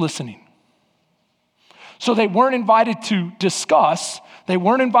was just listening. So they weren't invited to discuss, they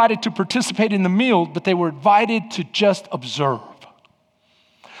weren't invited to participate in the meal, but they were invited to just observe.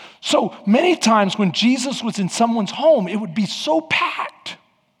 So many times when Jesus was in someone's home, it would be so packed.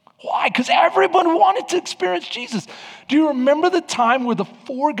 Why? Because everyone wanted to experience Jesus. Do you remember the time where the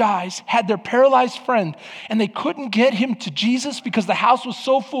 4 guys had their paralyzed friend and they couldn't get him to Jesus because the house was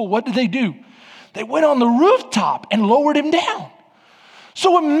so full? What did they do? They went on the rooftop and lowered him down.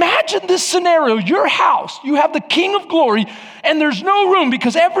 So imagine this scenario, your house, you have the King of Glory, and there's no room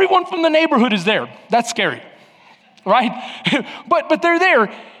because everyone from the neighborhood is there. That's scary, right? But they're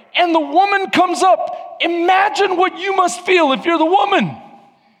there. And the woman comes up. Imagine what you must feel if you're the woman.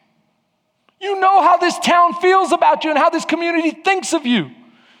 You know how this town feels about you and how this community thinks of you.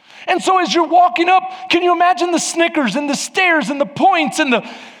 And so as you're walking up, can you imagine the snickers and the stares and the points and the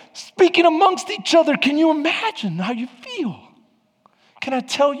speaking amongst each other? Can you imagine how you feel? Can I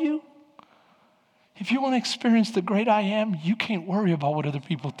tell you, if you want to experience the great I am, you can't worry about what other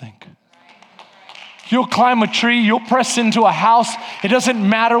people think. You'll climb a tree, you'll press into a house. It doesn't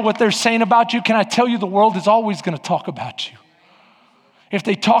matter what they're saying about you. Can I tell you, the world is always going to talk about you. If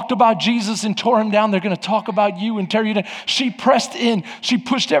they talked about Jesus and tore him down, they're going to talk about you and tear you down. She pressed in. She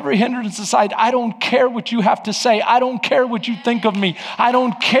pushed every hindrance aside. I don't care what you have to say. I don't care what you think of me. I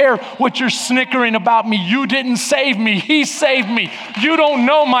don't care what you're snickering about me. You didn't save me. He saved me. You don't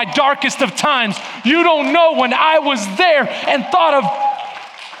know my darkest of times. You don't know when I was there and thought of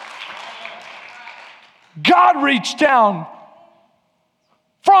God reached down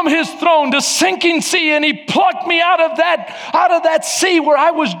from his throne to sinking sea, and he plucked me out of that sea where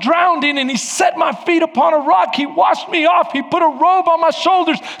I was drowning, and he set my feet upon a rock. He washed me off. He put a robe on my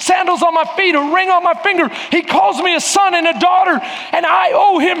shoulders, sandals on my feet, a ring on my finger. He calls me a son and a daughter, and I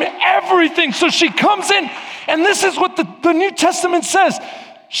owe him everything. So she comes in, and this is what the New Testament says.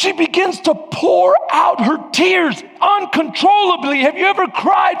 She begins to pour out her tears uncontrollably. Have you ever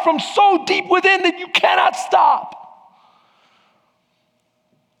cried from so deep within that you cannot stop?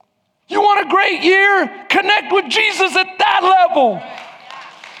 You want a great year? Connect with Jesus at that level.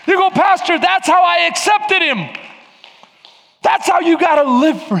 You go, Pastor, that's how I accepted him. That's how you got to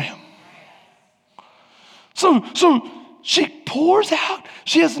live for him. So she pours out.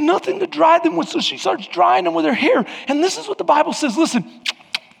 She has nothing to dry them with, so she starts drying them with her hair. And this is what the Bible says. Listen,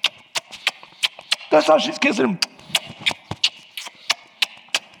 that's how she's kissing him.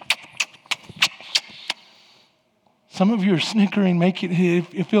 Some of you are snickering,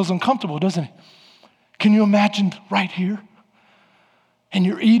 it feels uncomfortable, doesn't it? Can you imagine right here? And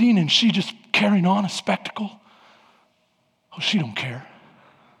you're eating and she just carrying on a spectacle. Oh, she don't care.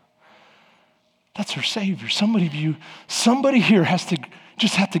 That's her Savior. Somebody here has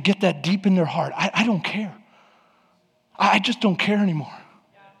to get that deep in their heart. I don't care. I just don't care anymore.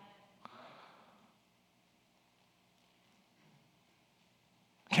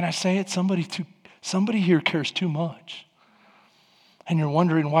 Can I say it? Somebody here cares too much. And you're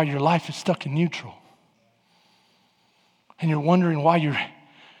wondering why your life is stuck in neutral. And you're wondering why you're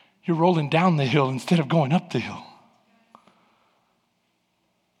rolling down the hill instead of going up the hill.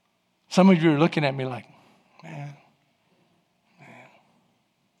 Some of you are looking at me like, man,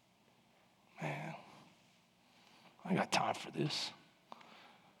 I got time for this.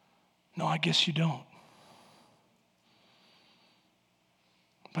 No, I guess you don't.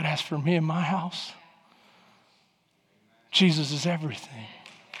 But as for me and my house, Jesus is everything.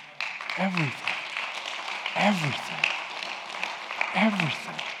 Everything. Everything.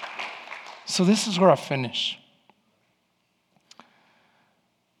 Everything. So this is where I finish.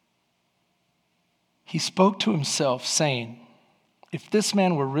 He spoke to himself, saying, if this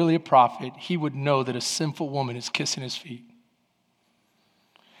man were really a prophet, he would know that a sinful woman is kissing his feet.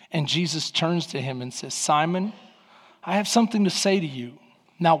 And Jesus turns to him and says, Simon, I have something to say to you.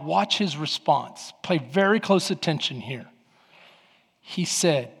 Now watch his response. Pay very close attention here. He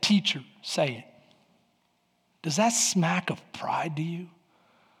said, teacher, say it. Does that smack of pride to you?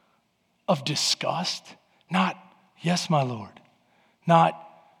 Of disgust? Not, yes, my Lord. Not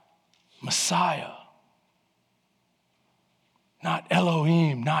Messiah. Not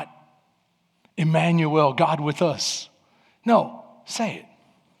Elohim. Not Emmanuel, God with us. No, say it.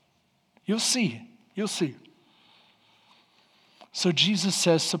 You'll see it. You'll see it. So Jesus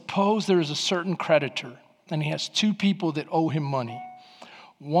says, suppose there is a certain creditor and he has two people that owe him money.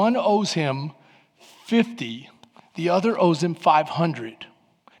 One owes him 50, the other owes him 500.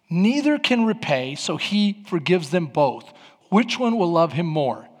 Neither can repay, so he forgives them both. Which one will love him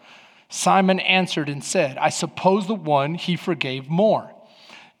more? Simon answered and said, I suppose the one he forgave more.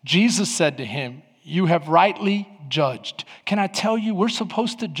 Jesus said to him, you have rightly judged. Can I tell you, we're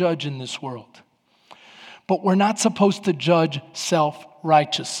supposed to judge in this world, but we're not supposed to judge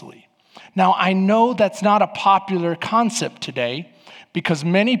self-righteously. Now, I know that's not a popular concept today because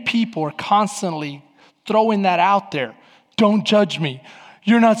many people are constantly throwing that out there. Don't judge me.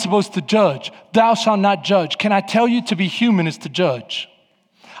 You're not supposed to judge. Thou shalt not judge. Can I tell you, to be human is to judge?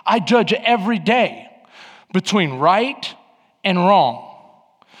 I judge every day between right and wrong,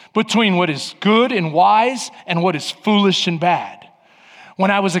 between what is good and wise and what is foolish and bad.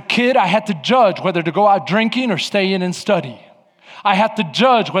 When I was a kid, I had to judge whether to go out drinking or stay in and study. I had to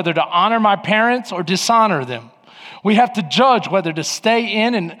judge whether to honor my parents or dishonor them. We have to judge whether to stay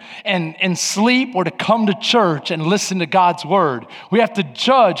in and sleep or to come to church and listen to God's word. We have to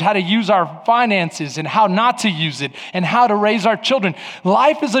judge how to use our finances and how not to use it and how to raise our children.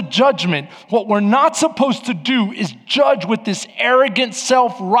 Life is a judgment. What we're not supposed to do is judge with this arrogant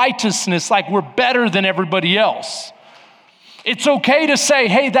self-righteousness like we're better than everybody else. It's okay to say,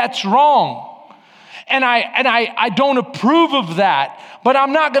 hey, that's wrong. And I don't approve of that, but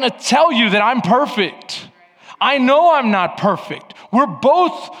I'm not going to tell you that I'm perfect. I know I'm not perfect. We're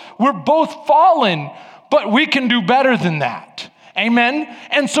both fallen, but we can do better than that. Amen?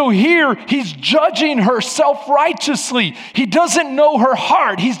 And so here, he's judging her self-righteously. He doesn't know her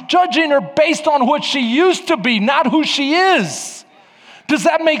heart. He's judging her based on what she used to be, not who she is. Does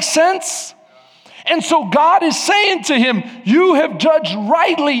that make sense? And so God is saying to him, you have judged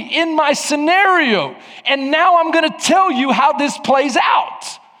rightly in my scenario. And now I'm going to tell you how this plays out.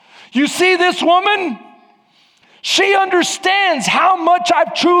 You see this woman? She understands how much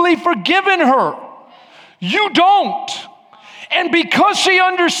I've truly forgiven her. You don't. And because she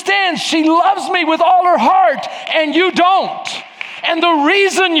understands, she loves me with all her heart, and you don't. And the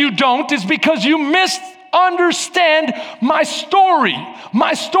reason you don't is because you misunderstand my story.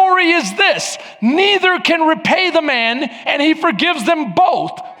 My story is this: neither can repay the man, and he forgives them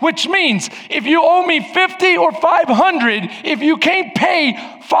both. Which means if you owe me 50 or 500, if you can't pay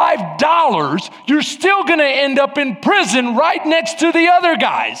 $5, you're still going to end up in prison right next to the other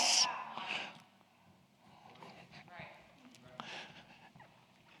guys.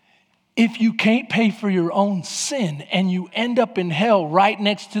 If you can't pay for your own sin and you end up in hell right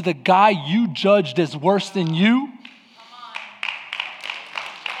next to the guy you judged as worse than you,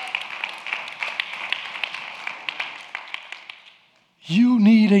 you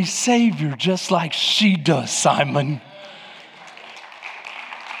need a Savior just like she does, Simon.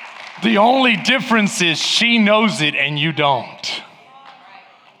 The only difference is she knows it and you don't.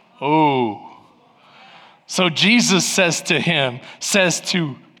 Oh. So Jesus says to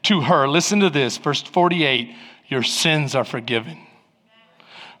her, listen to this, verse 48, your sins are forgiven.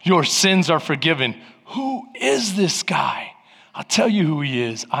 Your sins are forgiven. Who is this guy? I'll tell you who he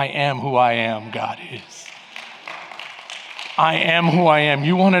is. I am who I am, God is. I am who I am.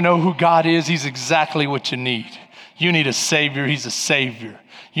 You want to know who God is? He's exactly what you need. You need a Savior. He's a Savior.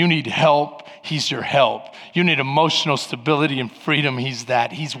 You need help. He's your help. You need emotional stability and freedom. He's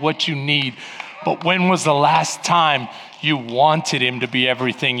that. He's what you need. But when was the last time you wanted him to be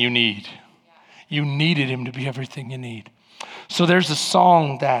everything you need? You needed him to be everything you need. So there's a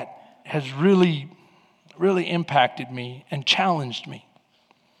song that has really, really impacted me and challenged me.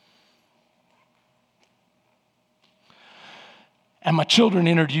 And my children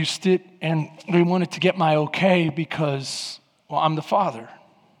introduced it, and they wanted to get my okay because, well, I'm the father.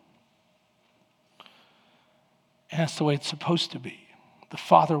 And that's the way it's supposed to be. The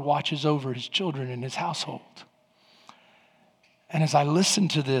father watches over his children in his household. And as I listened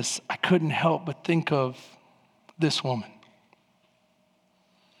to this, I couldn't help but think of this woman.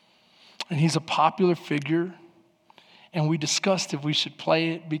 And he's a popular figure, and we discussed if we should play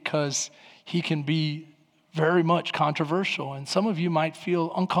it because he can be very much controversial, and some of you might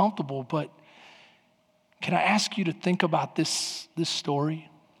feel uncomfortable, but can I ask you to think about this story?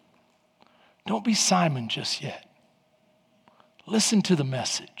 Don't be Simon just yet. Listen to the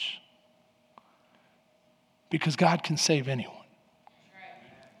message, because God can save anyone.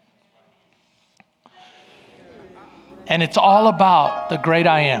 And it's all about the great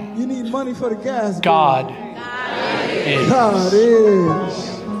I am. You need money for the gas. God is. God is.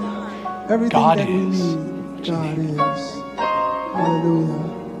 Everything God that we is. need, God is. Hallelujah.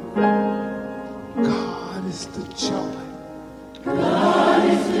 God is the joy. God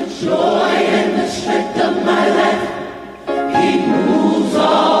is the joy and the strength of my life. He moves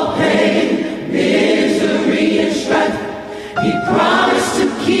all pain, misery, and strife. He promised to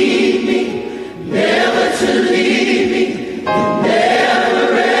keep me, never to leave me. He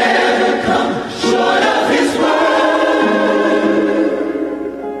never ever come short of his word.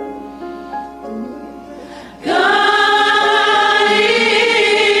 God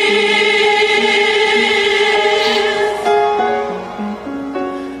is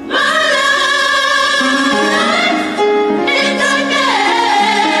my life in darkness.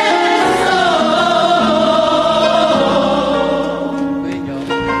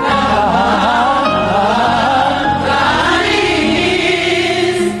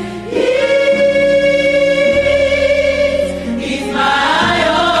 He's my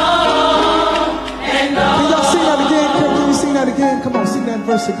all and Can y'all all. sing that again? Can you sing that again? Come on, sing that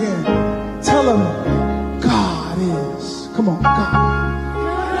verse again. Tell him God is. Come on, God.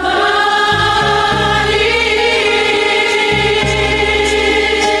 God is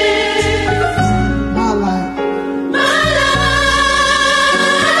My life. my life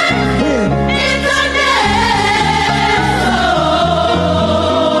When? in darkness. God.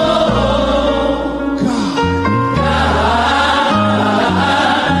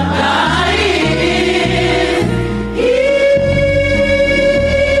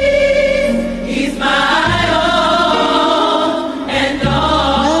 He's my all and all.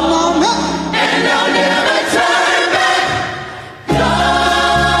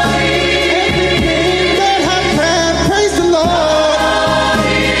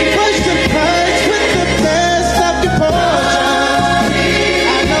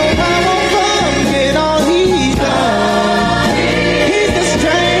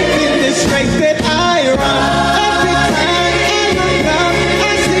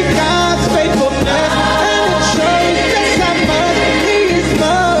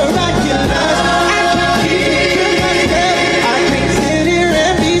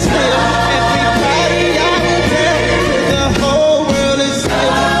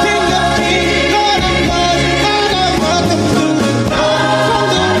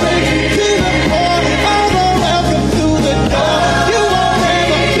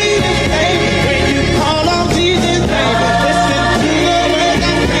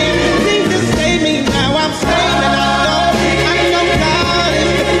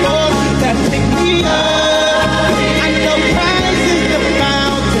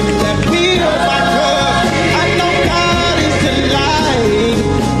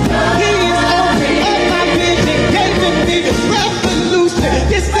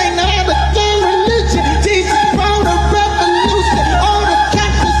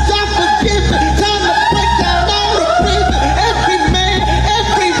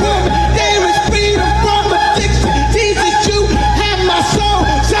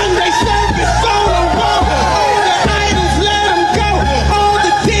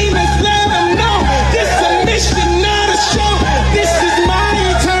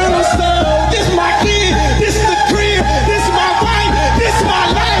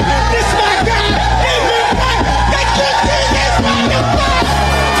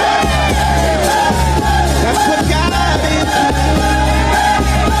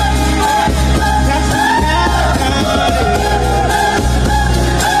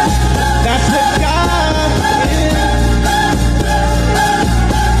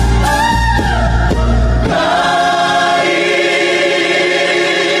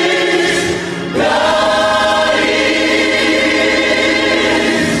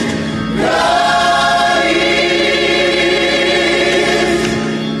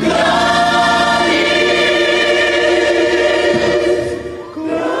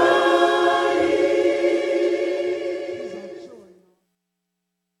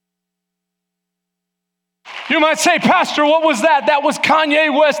 might say, Pastor, what was that? That was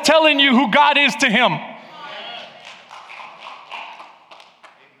Kanye West telling you who God is to him.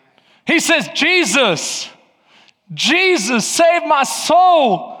 He says, Jesus saved my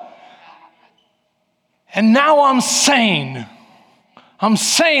soul. And now I'm sane. I'm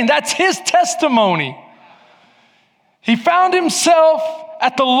sane. That's his testimony. He found himself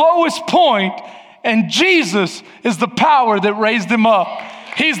at the lowest point, and Jesus is the power that raised him up.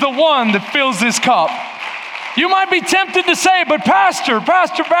 He's the one that fills this cup. You might be tempted to say, but Pastor,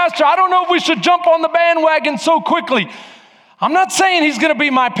 I don't know if we should jump on the bandwagon so quickly. I'm not saying he's going to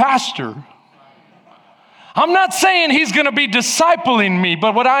be my pastor. I'm not saying he's going to be discipling me,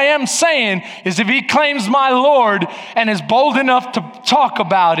 but what I am saying is if he claims my Lord and is bold enough to talk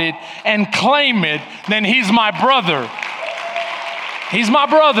about it and claim it, then he's my brother. He's my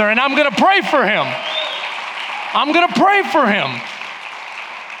brother, and I'm going to pray for him. I'm going to pray for him.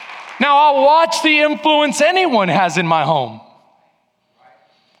 Now, I'll watch the influence anyone has in my home.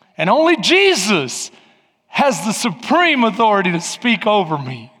 And only Jesus has the supreme authority to speak over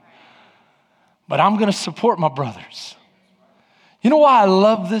me. But I'm going to support my brothers. You know why I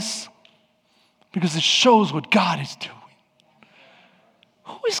love this? Because it shows what God is doing.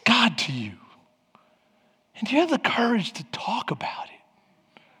 Who is God to you? And do you have the courage to talk about it?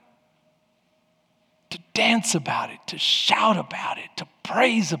 To dance about it, to shout about it, to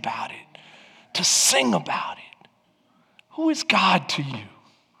praise about it, to sing about it? Who is God to you?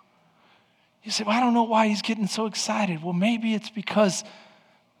 You say, well, I don't know why he's getting so excited. Well, maybe it's because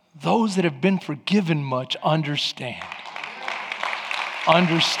those that have been forgiven much understand.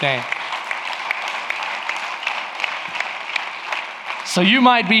 Understand. So you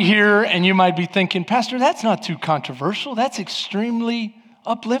might be here and you might be thinking, Pastor, that's not too controversial. That's extremely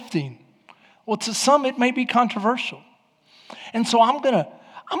uplifting. Well, to some it may be controversial. And so I'm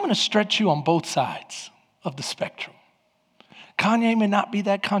gonna stretch you on both sides of the spectrum. Kanye may not be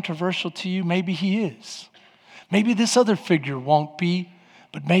that controversial to you. Maybe he is. Maybe this other figure won't be,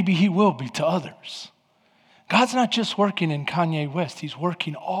 but maybe he will be to others. God's not just working in Kanye West. He's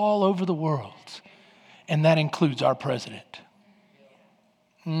working all over the world. And that includes our president.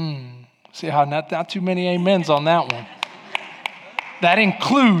 See how not too many amens on that one. That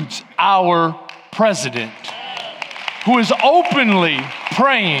includes our president, who is openly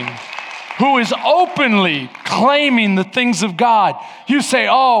praying, who is openly claiming the things of God. You say,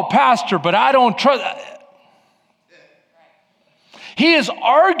 oh, Pastor, but I don't trust. He is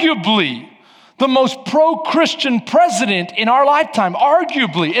arguably the most pro-Christian president in our lifetime,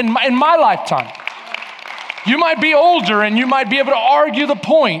 arguably in my lifetime. You might be older and you might be able to argue the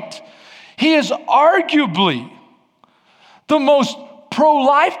point. He is arguably the most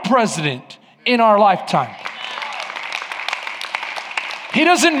pro-life president in our lifetime. He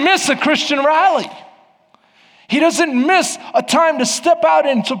doesn't miss a Christian rally. He doesn't miss a time to step out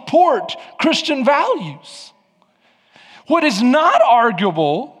and support Christian values. What is not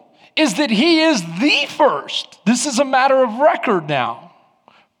arguable is that he is the first, this is a matter of record now,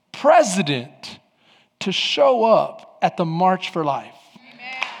 president to show up at the March for Life.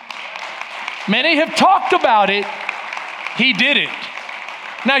 Amen. Many have talked about it. He did it.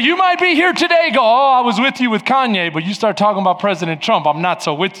 Now, you might be here today go, oh, I was with you with Kanye, but you start talking about President Trump, I'm not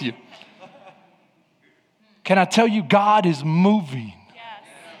so with you. Can I tell you, God is moving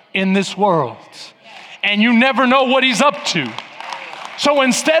in this world, and you never know what he's up to. So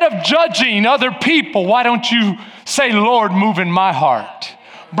instead of judging other people, why don't you say, Lord, move in my heart.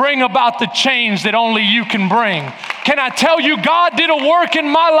 Bring about the change that only you can bring. Can I tell you, God did a work in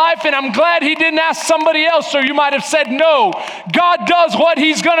my life, and I'm glad he didn't ask somebody else, or you might have said no. God does what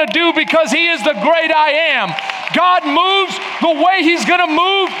he's going to do because he is the great I am. God moves the way he's going to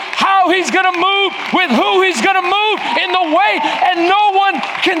move, how he's going to move, with who he's going to move, in the way, and no one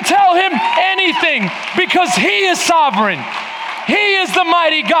can tell him anything because he is sovereign. He is the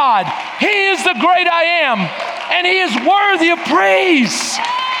mighty God. He is the great I am, and he is worthy of praise.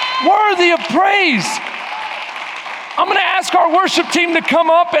 Worthy of praise. I'm going to ask our worship team to come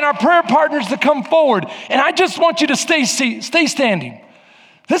up and our prayer partners to come forward. And I just want you to stay standing.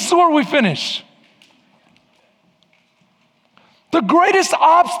 This is where we finish. The greatest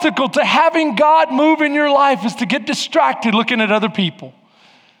obstacle to having God move in your life is to get distracted looking at other people.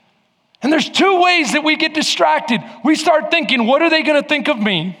 And there's two ways that we get distracted. We start thinking, what are they going to think of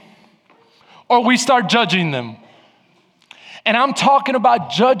me? Or we start judging them. And I'm talking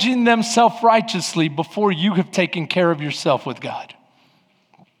about judging them self-righteously before you have taken care of yourself with God.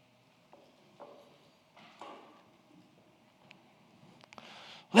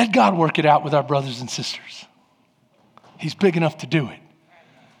 Let God work it out with our brothers and sisters. He's big enough to do it.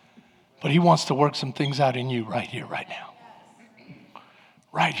 But he wants to work some things out in you right here, right now.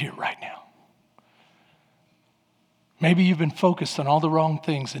 Right here, right now. Maybe you've been focused on all the wrong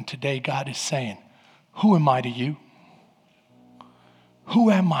things, and today God is saying, who am I to you? Who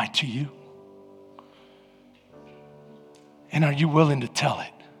am I to you? And are you willing to tell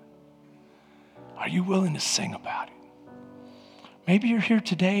it? Are you willing to sing about it? Maybe you're here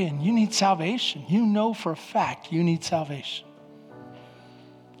today and you need salvation. You know for a fact you need salvation.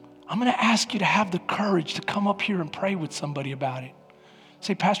 I'm going to ask you to have the courage to come up here and pray with somebody about it.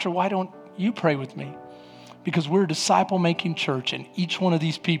 Say, Pastor, why don't you pray with me? Because we're a disciple-making church, and each one of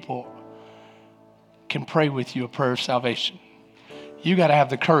these people can pray with you a prayer of salvation. You got to have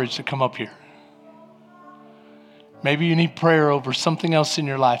the courage to come up here. Maybe you need prayer over something else in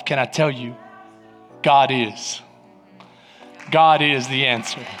your life. Can I tell you, God is. God is the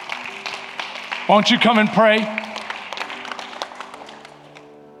answer. Won't you come and pray?